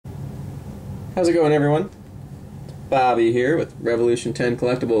How's it going, everyone? Bobby here with Revolution 10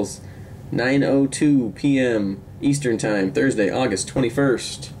 Collectibles, 9:02 p.m. Eastern Time, Thursday, August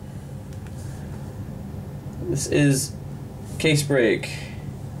 21st. This is case break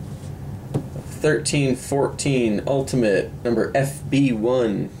 1314 Ultimate number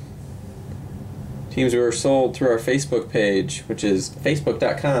FB1. Teams were sold through our Facebook page, which is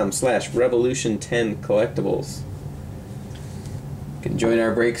facebook.com/Revolution10Collectibles. You can join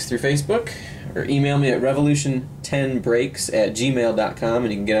our breaks through Facebook or email me at revolution10breaks@gmail.com,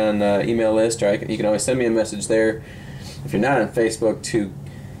 and you can get on the email list, or you can always send me a message there if you're not on Facebook to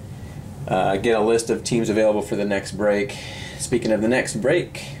get a list of teams available for the next break. Speaking of the next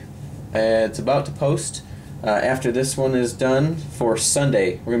break, it's about to post after this one is done for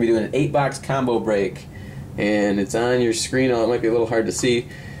Sunday. We're going to be doing an 8-box combo break, and it's on your screen. It might be a little hard to see,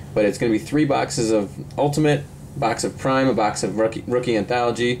 but it's going to be 3 boxes of Ultimate, a box of Prime, a box of Rookie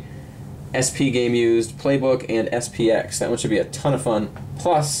Anthology, SP Game Used, Playbook, and SPX. That one should be a ton of fun.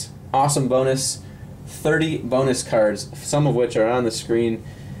 Plus, awesome bonus, 30 bonus cards, some of which are on the screen.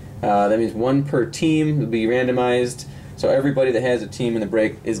 That means 1 per team will be randomized, so everybody that has a team in the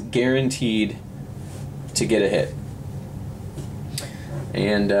break is guaranteed to get a hit.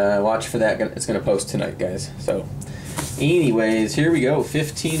 And watch for that. It's going to post tonight, guys. So, anyways, here we go.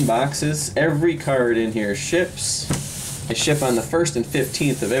 15 boxes. Every card in here ships. They ship on the 1st and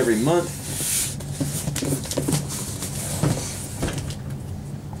 15th of every month.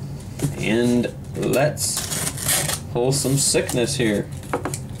 And let's pull some sickness here.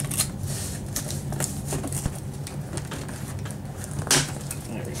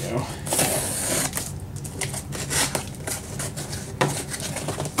 There we go.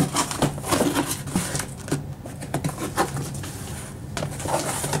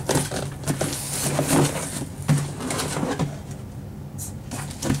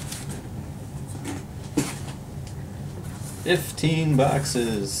 $15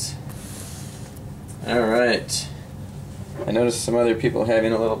 boxes. Alright. I noticed some other people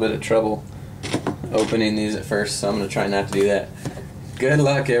having a little bit of trouble opening these at first, so I'm going to try not to do that. Good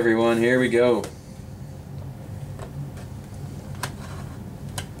luck, everyone. Here we go.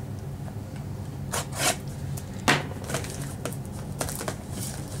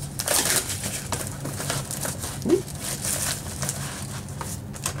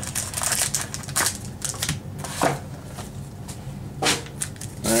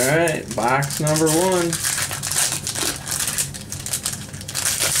 Alright, box number 1.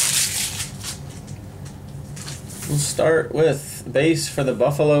 We'll start with base for the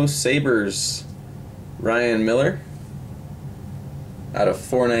Buffalo Sabres, Ryan Miller, out of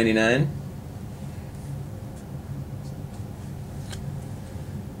 $4.99.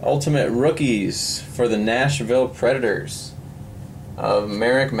 Ultimate Rookies for the Nashville Predators of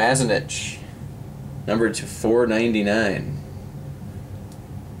Marek Mazanec, numbered to $4.99.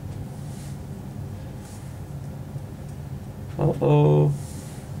 Uh-oh.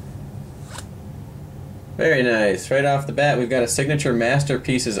 Very nice. Right off the bat, we've got a Signature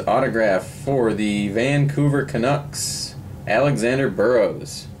Masterpieces autograph for the Vancouver Canucks, Alexander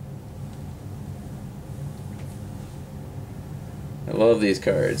Burrows. I love these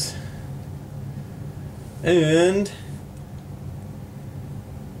cards. And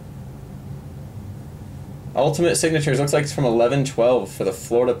Ultimate Signatures, looks like it's from 11/12 for the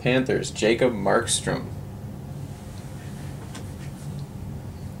Florida Panthers, Jacob Markstrom.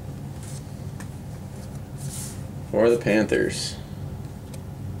 For the Panthers.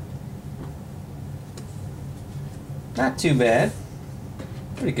 Not too bad.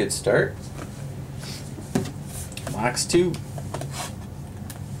 Pretty good start. Box 2.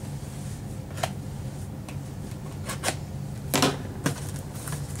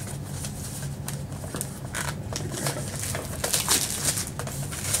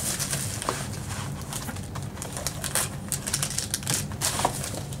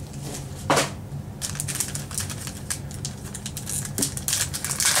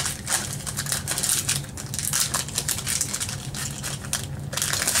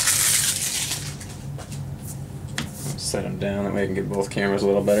 Set them down, that way I can get both cameras a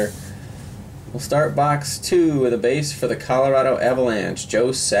little better. We'll start box 2 with a base for the Colorado Avalanche,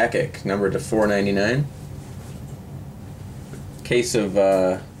 Joe Sakic, numbered to $4.99. Case of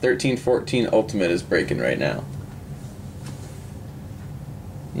 1314 Ultimate is breaking right now.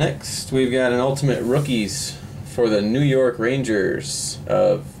 Next, we've got an Ultimate Rookies for the New York Rangers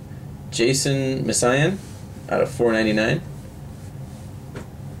of Jason Messian, out of $4.99.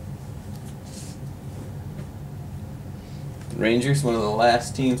 Rangers, one of the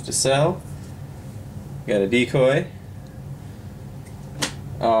last teams to sell. Got a decoy.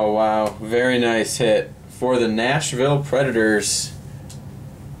 Oh, wow. Very nice hit. For the Nashville Predators,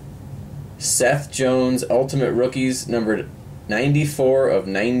 Seth Jones, Ultimate Rookies, numbered 94 of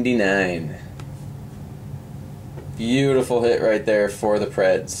 99. Beautiful hit right there for the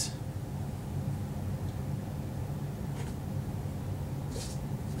Preds.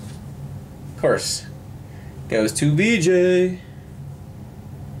 Of course, goes to BJ.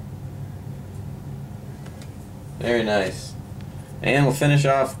 Very nice. And we'll finish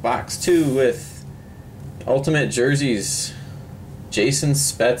off box 2 with Ultimate Jerseys, Jason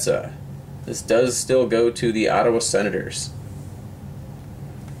Spezza. This does still go to the Ottawa Senators.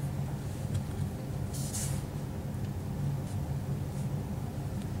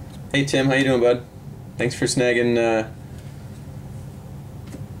 Hey Tim, how you doing, bud? Thanks for snagging the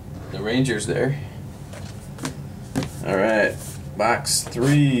Rangers there. All right, box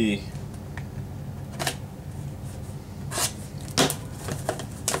 3.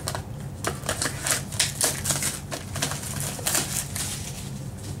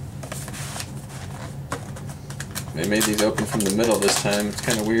 They made these open from the middle this time. It's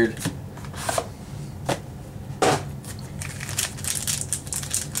kind of weird.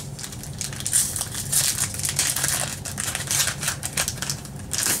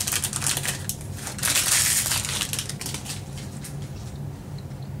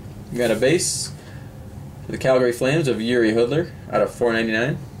 We got a base for the Calgary Flames of Yuri Hudler out of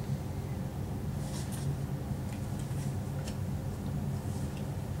 $4.99.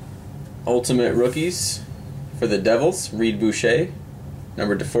 Ultimate Rookies for the Devils, Reed Boucher,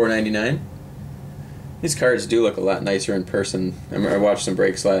 numbered to $4.99. These cards do look a lot nicer in person. I watched some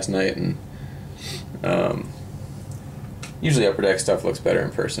breaks last night, and usually Upper Deck stuff looks better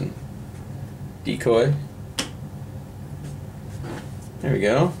in person. Decoy. There we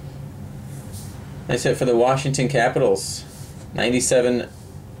go. Nice hit for the Washington Capitals. 97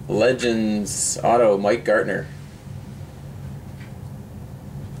 Legends Auto, Mike Gartner.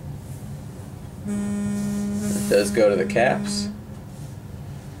 It does go to the Caps.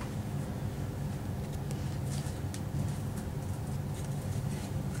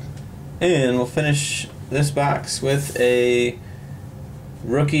 And we'll finish this box with a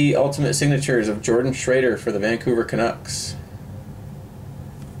rookie ultimate signatures of Jordan Schrader for the Vancouver Canucks.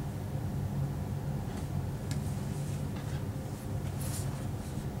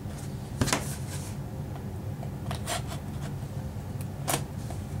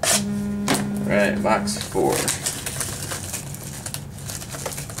 Alright, box 4.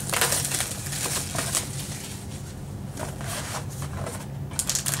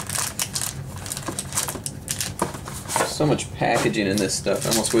 So much packaging in this stuff. I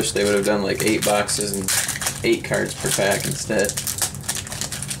almost wish they would have done like 8 boxes and 8 cards per pack instead.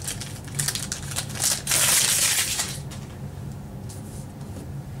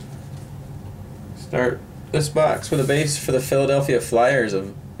 Start this box with a base for the Philadelphia Flyers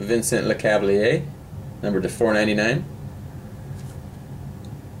of Vincent Lecavalier, numbered to $4.99.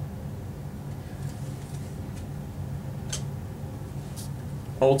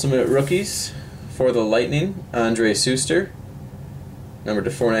 Ultimate Rookies for the Lightning, Andre Suster, numbered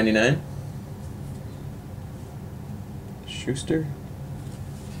to $4.99. Schuster.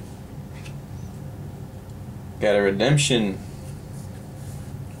 Got a redemption.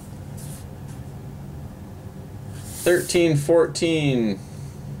 13-14.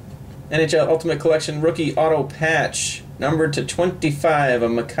 NHL Ultimate Collection Rookie Auto Patch, numbered to 25 of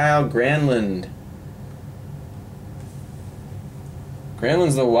Mikael Granlund.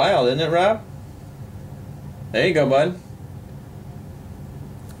 Granlund's the Wild, isn't it, Rob? There you go, bud.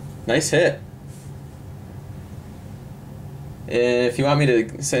 Nice hit. If you want me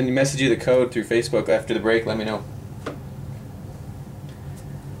to message you the code through Facebook after the break, let me know.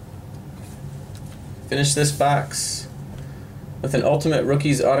 Finish this box with an Ultimate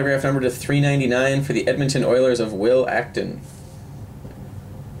Rookies autograph number to $3.99 for the Edmonton Oilers of Will Acton.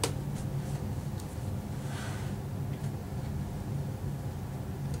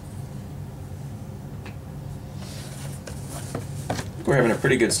 We're having a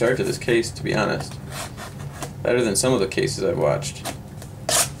pretty good start to this case, to be honest. Better than some of the cases I've watched.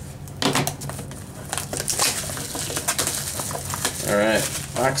 Alright,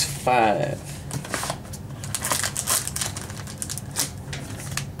 box 5.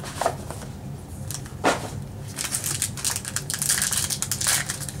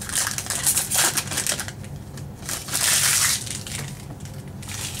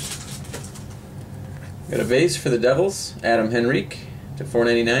 Got a base for the Devils, Adam Henrique, to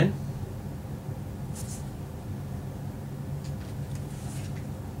 $4.99.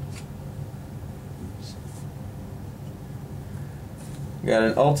 Got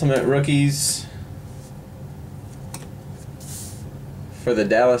an Ultimate Rookies for the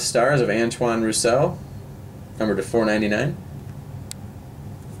Dallas Stars of Antoine Roussel, number to 499.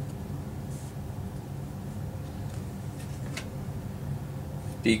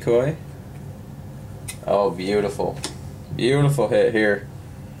 Decoy. Oh, beautiful. Beautiful hit here.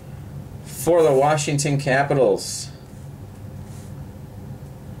 For the Washington Capitals,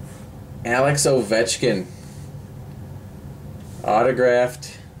 Alex Ovechkin.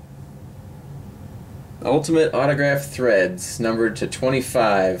 Autographed. Ultimate Autograph Threads, numbered to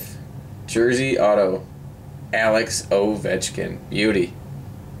 25. Jersey Auto. Alex Ovechkin. Beauty.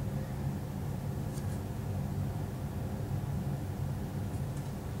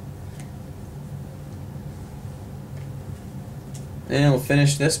 And we'll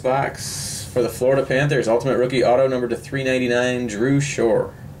finish this box for the Florida Panthers. Ultimate Rookie Auto, number to 399, Drew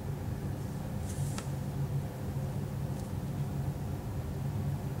Shore.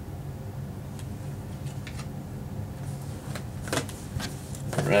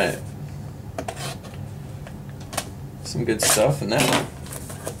 All right. Some good stuff in that one.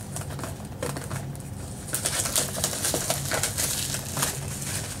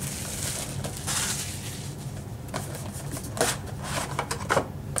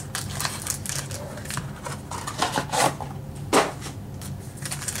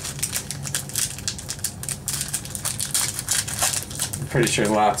 Pretty sure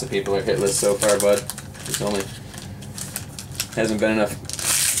lots of people are hitless so far, bud. There's only hasn't been enough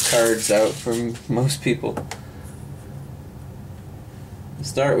cards out from most people.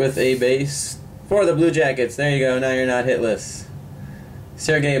 Start with a base for the Blue Jackets. There you go. Now you're not hitless.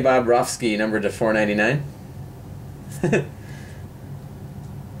 Sergei Bobrovsky, numbered to 499.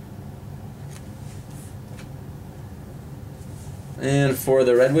 And for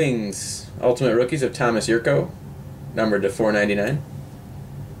the Red Wings, Ultimate Rookies of Thomas Yurko, numbered to 499.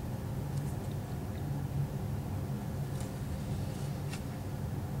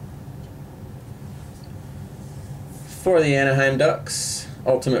 For the Anaheim Ducks,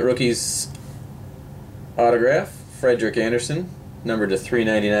 Ultimate Rookies autograph, Frederick Anderson, numbered to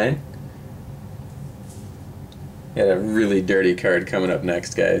 399. Got a really dirty card coming up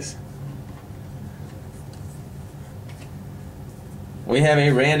next, guys. We have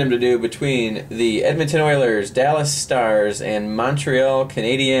a random to do between the Edmonton Oilers, Dallas Stars, and Montreal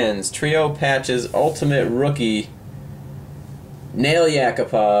Canadiens. Trio patches, Ultimate Rookie, Nail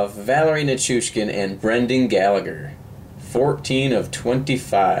Yakupov, Valerie Nichushkin, and Brendan Gallagher. 14 of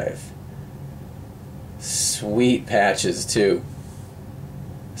 25. Sweet patches, too.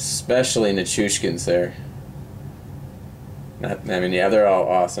 Especially Nichushkin's there. Yeah, they're all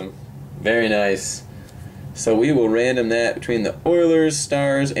awesome. Very nice. So we will random that between the Oilers,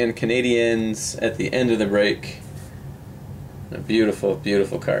 Stars, and Canadiens at the end of the break. A beautiful,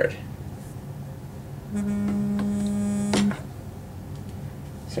 beautiful card.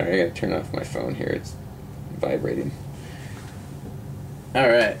 Sorry, I gotta turn off my phone here. It's vibrating.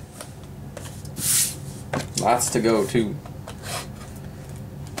 Alright. Lots to go, too.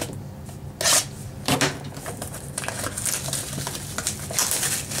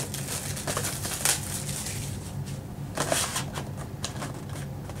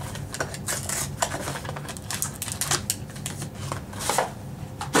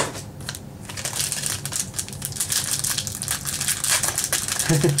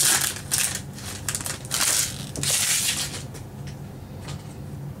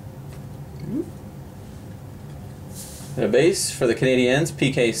 And a base for the Canadiens,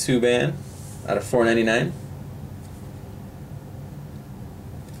 PK Subban, out of 499.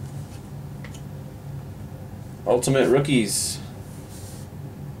 Ultimate Rookies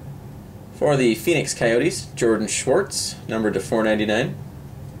for the Phoenix Coyotes, Jordan Schwartz, numbered to 499.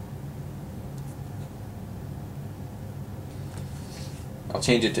 I'll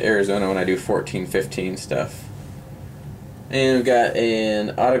change it to Arizona when I do 14-15 stuff. And we've got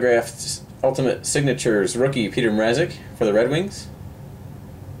an autographed Ultimate Signatures rookie, Peter Mrazek, for the Red Wings.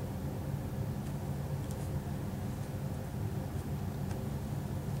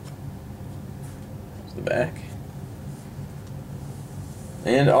 There's the back.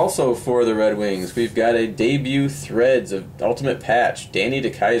 And also for the Red Wings, we've got a debut Threads of Ultimate Patch, Danny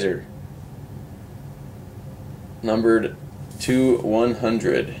DeKeyser, numbered to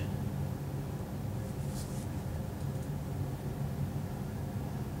 100.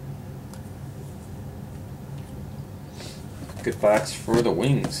 Good box for the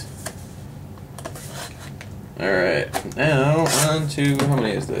Wings. Alright, now on to, how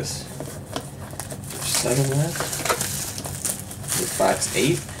many is this? 7 left? This box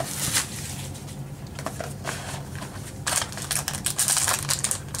 8.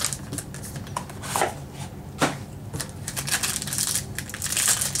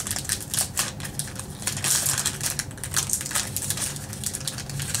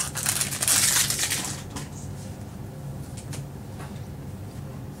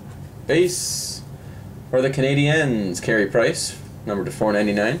 Base for the Canadiens, Carey Price, numbered to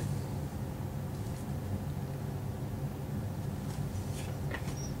 499.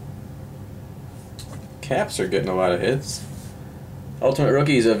 Caps are getting a lot of hits. Ultimate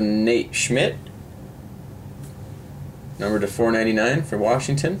Rookies of Nate Schmidt, numbered to 499 for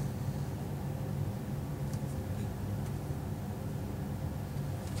Washington.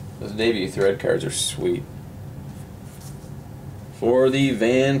 Those debut thread cards are sweet. For the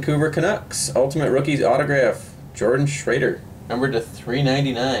Vancouver Canucks, Ultimate Rookies autograph, Jordan Schrader, numbered to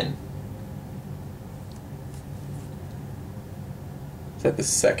 399. Is that the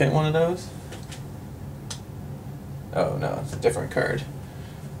second one of those? Oh no, it's a different card.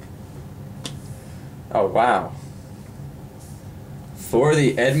 Oh wow. For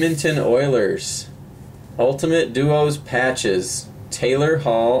the Edmonton Oilers, Ultimate Duos patches, Taylor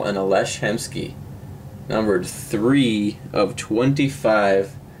Hall and Alesh Hemsky, numbered 3 of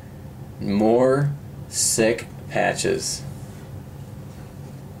 25. More sick patches.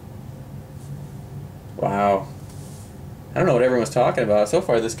 Wow. I don't know what everyone's talking about. So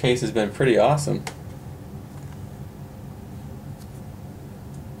far this case has been pretty awesome.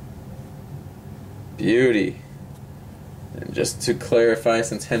 Beauty. And just to clarify,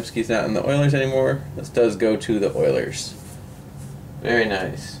 since Hemsky's not in the Oilers anymore, this does go to the Oilers. Very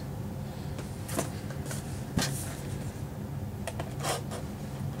nice.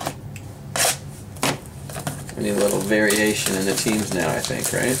 We need a little variation in the teams now, I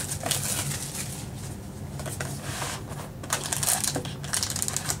think, right?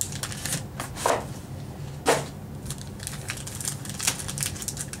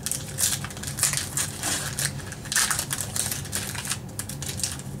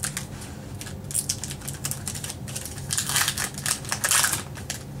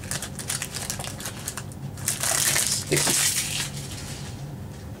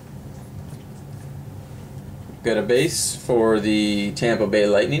 Got a base for the Tampa Bay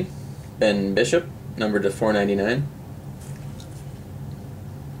Lightning, Ben Bishop, numbered to 499.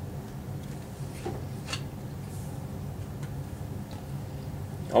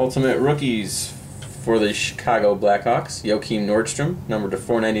 Ultimate Rookies for the Chicago Blackhawks, Joakim Nordstrom, numbered to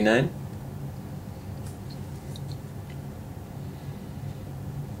 499.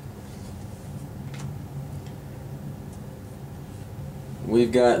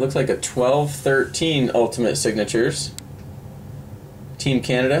 We've got, looks like a 12-13 Ultimate Signatures. Team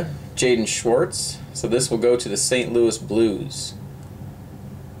Canada, Jaden Schwartz. So this will go to the St. Louis Blues.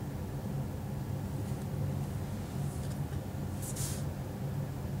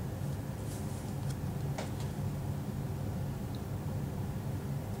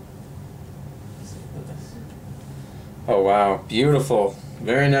 Oh wow, beautiful.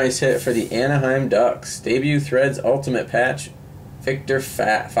 Very nice hit for the Anaheim Ducks. Debut Threads Ultimate Patch, Victor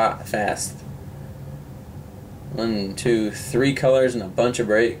Fast. 1, 2, 3 colors and a bunch of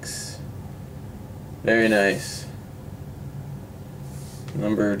breaks. Very nice.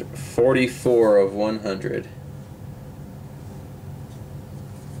 Numbered 44 of 100.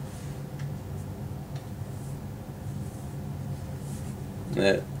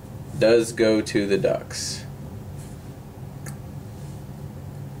 That does go to the Ducks.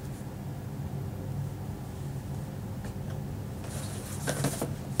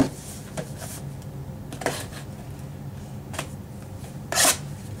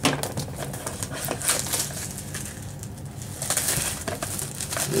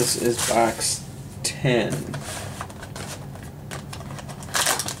 This is box 10.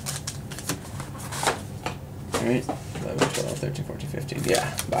 Alright, 11, 12, 13, 14, 15.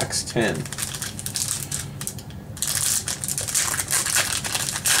 Yeah, box 10. And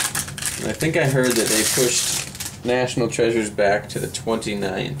I think I heard that they pushed National Treasures back to the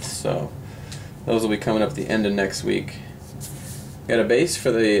 29th, so those will be coming up at the end of next week. Got a base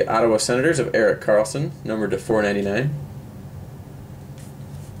for the Ottawa Senators of Erik Karlsson, numbered to 499.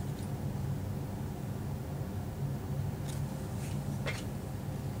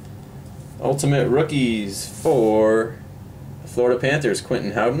 Ultimate Rookies for the Florida Panthers,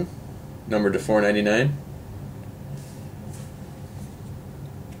 Quentin Howden, numbered to 499.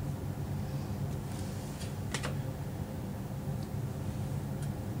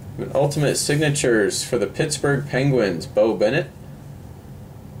 Ultimate Signatures for the Pittsburgh Penguins, Bo Bennett,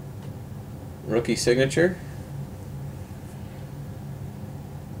 rookie signature.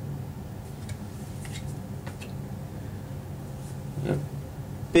 A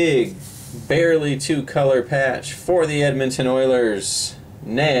big, barely 2-color patch for the Edmonton Oilers,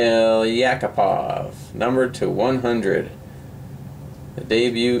 Nail Yakupov, numbered to 100. The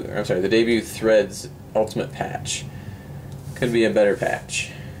debut Threads Ultimate Patch. Could be a better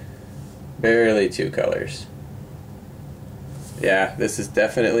patch. Barely 2 colors. Yeah, this is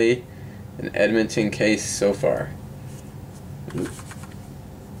definitely an Edmonton case so far.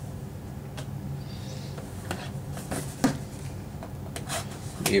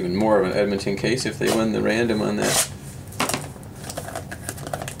 Even more of an Edmonton case if they win the random on that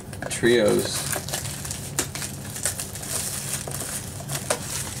trios.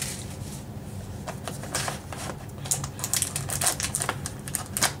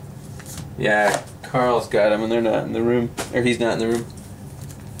 Yeah, Carl's got them and they're not in the room. Or he's not in the room.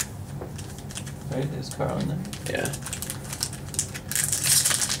 Right? Is Carl in there? Yeah.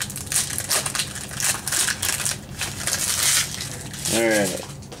 Alright.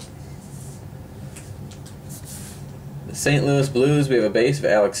 The St. Louis Blues, we have a base of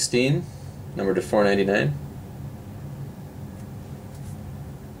Alex Steen, numbered to 499.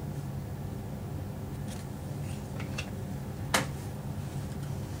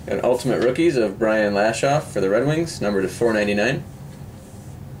 Got Ultimate Rookies of Brian Lashoff for the Red Wings, numbered to 499.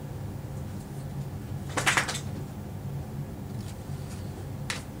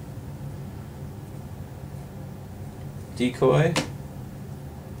 Decoy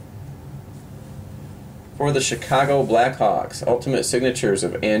for the Chicago Blackhawks, Ultimate Signatures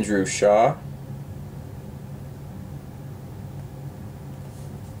of Andrew Shaw.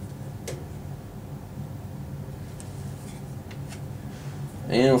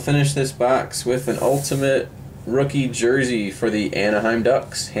 And we'll finish this box with an Ultimate Rookie Jersey for the Anaheim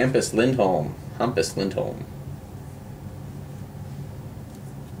Ducks, Hampus Lindholm.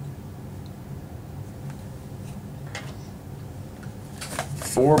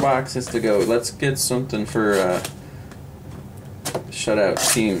 4 boxes to go. Let's get something for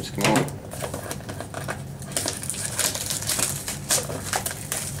shutout teams. Come on.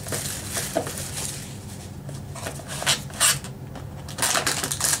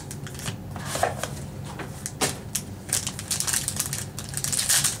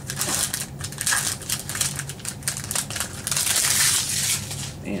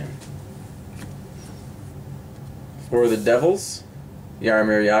 Man. For the Devils,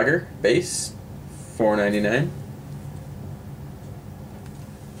 Jaromir Jagr, base, $4.99.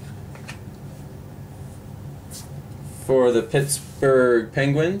 For the Pittsburgh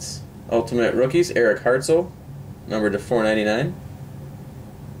Penguins, Ultimate Rookies, Eric Hartzell, numbered to $4.99.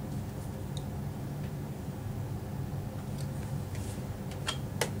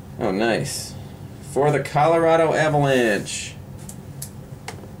 Oh, nice. For the Colorado Avalanche,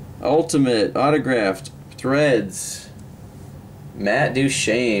 Ultimate Autographed Threads, Matt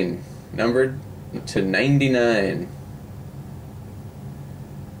Duchene, numbered to 99.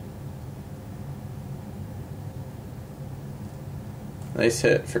 Nice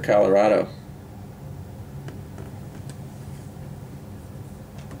hit for Colorado.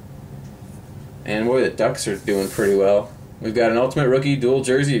 And boy, the Ducks are doing pretty well. We've got an Ultimate Rookie dual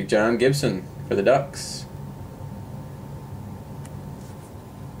jersey, John Gibson, for the Ducks.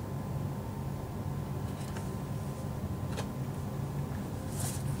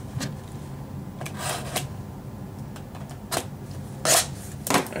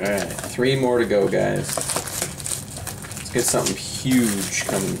 Alright, 3 more to go, guys. Let's get something huge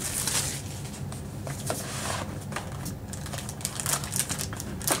coming.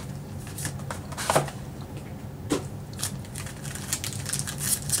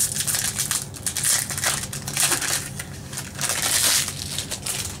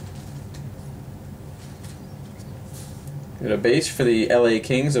 Got a base for the LA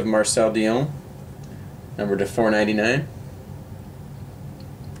Kings of Marcel Dion, numbered to $4.99.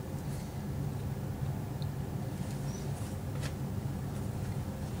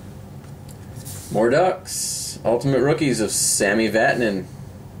 More Ducks. Ultimate Rookies of Sammy Vatanen,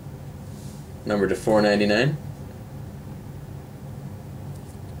 numbered to $4.99.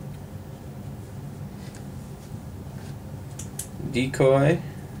 Decoy.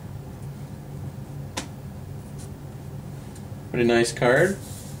 Pretty nice card.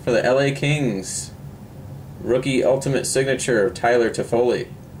 For the LA Kings, Rookie Ultimate Signature of Tyler Toffoli.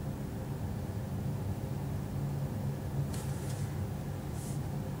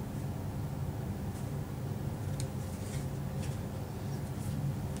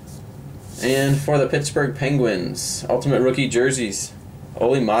 And for the Pittsburgh Penguins, Ultimate Rookie Jerseys,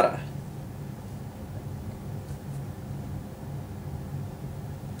 Olli Maatta.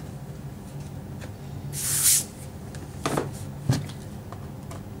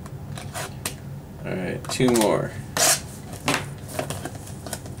 Alright, 2 more.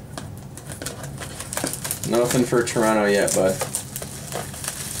 Nothing for Toronto yet, bud.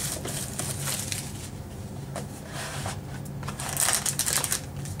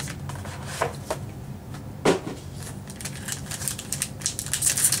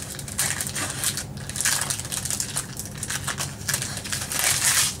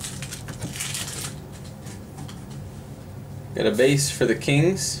 Got a base for the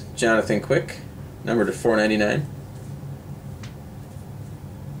Kings, Jonathan Quick, number to 499.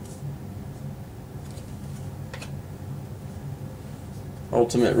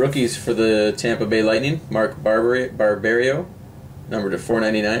 Ultimate rookies for the Tampa Bay Lightning, Mark Barberio, number to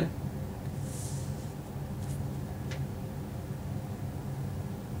 499.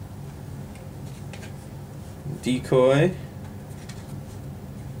 Decoy.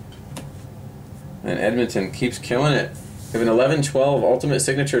 And Edmonton keeps killing it. We have an 11-12 Ultimate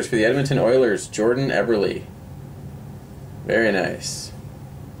Signatures for the Edmonton Oilers, Jordan Eberle. Very nice.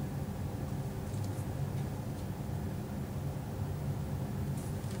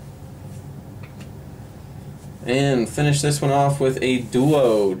 And finish this one off with a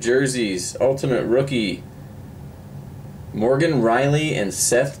duo jerseys, Ultimate Rookie, Morgan Riley and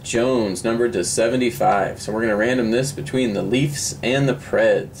Seth Jones, numbered to 75. So we're going to random this between the Leafs and the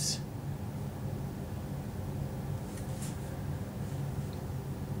Preds.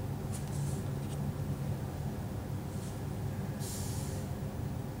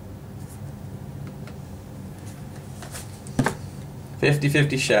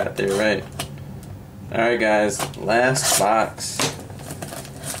 $50-50 shot there, right? Alright guys, last box.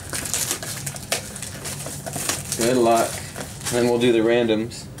 Good luck. Then we'll do the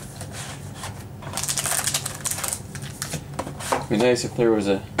randoms. It'd be nice if there was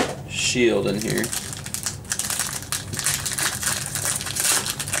a shield in here.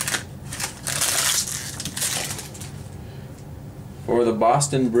 For the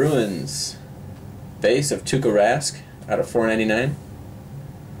Boston Bruins, base of Tuukka Rask out of 499.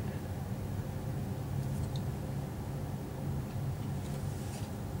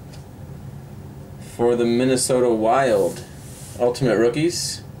 For the Minnesota Wild, Ultimate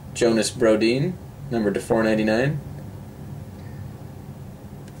Rookies, Jonas Brodin, numbered to 499.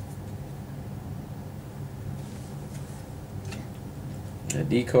 A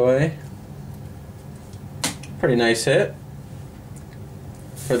decoy. Pretty nice hit.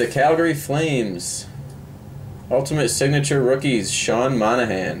 For the Calgary Flames, Ultimate Signature Rookies, Sean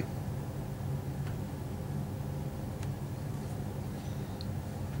Monahan.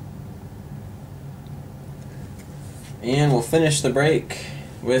 And we'll finish the break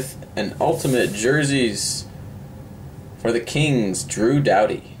with an Ultimate Jerseys for the Kings, Drew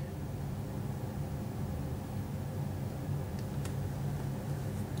Doughty.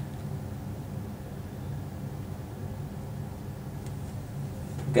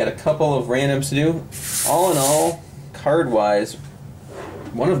 We've got a couple of randoms to do. All in all, card-wise,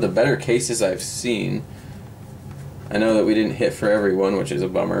 one of the better cases I've seen. I know that we didn't hit for everyone, which is a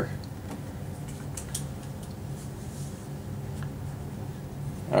bummer.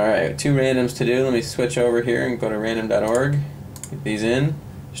 Alright, 2 randoms to do. Let me switch over here and go to random.org. Get these in.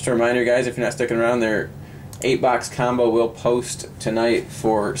 Just a reminder, guys, if you're not sticking around, their 8-box combo will post tonight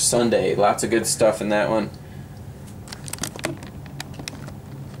for Sunday. Lots of good stuff in that one.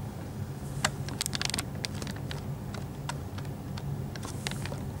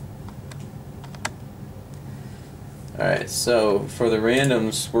 Alright, so for the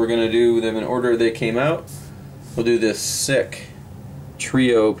randoms, we're going to do them in order they came out. We'll do this sick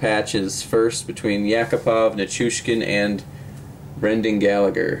trio patches first between Yakupov, Nichushkin, and Brendan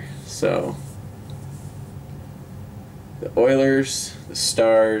Gallagher. So the Oilers, the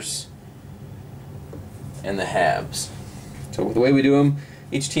Stars, and the Habs. So the way we do them,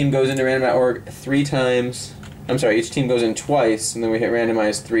 each team goes into random.org 3 times. I'm sorry, each team goes in twice, and then we hit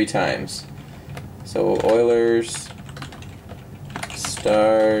randomize 3 times. So Oilers,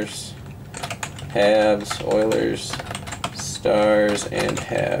 Stars, Habs, Oilers, Stars, and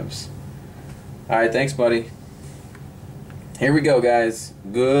Habs. Alright, thanks, buddy. Here we go, guys.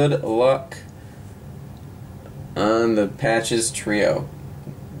 Good luck on the patches trio.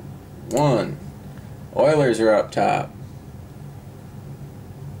 1, Oilers are up top.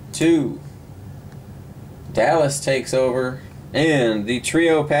 2, Dallas takes over. And the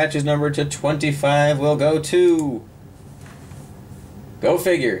trio patches number to 25 will go to, go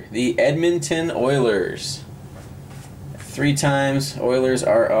figure, the Edmonton Oilers. 3 times, Oilers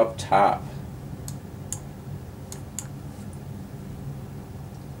are up top.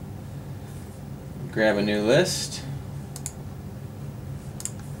 Grab a new list.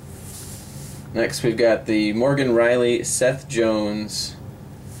 Next we've got the Morgan Riley, Seth Jones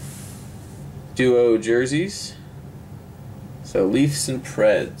duo jerseys. So Leafs and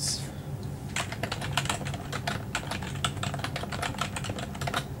Preds.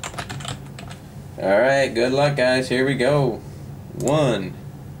 Alright, good luck, guys. Here we go. 1,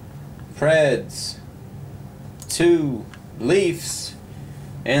 Preds. 2, Leafs.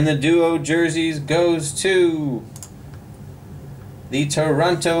 And the duo jerseys goes to the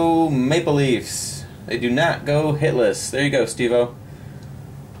Toronto Maple Leafs. They do not go hitless. There you go, Steve-O.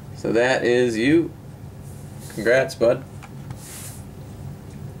 So that is you. Congrats, bud.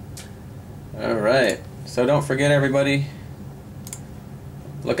 Alright. So don't forget, everybody,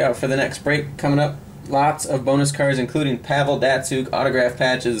 look out for the next break coming up. Lots of bonus cards, including Pavel Datsyuk autograph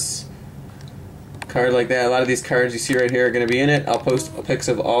patches. Card like that. A lot of these cards you see right here are going to be in it. I'll post pics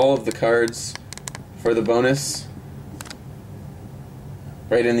of all of the cards for the bonus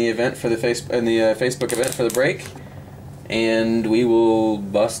right in the event for the Facebook event for the break, and we will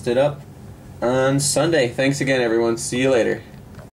bust it up on Sunday. Thanks again, everyone. See you later.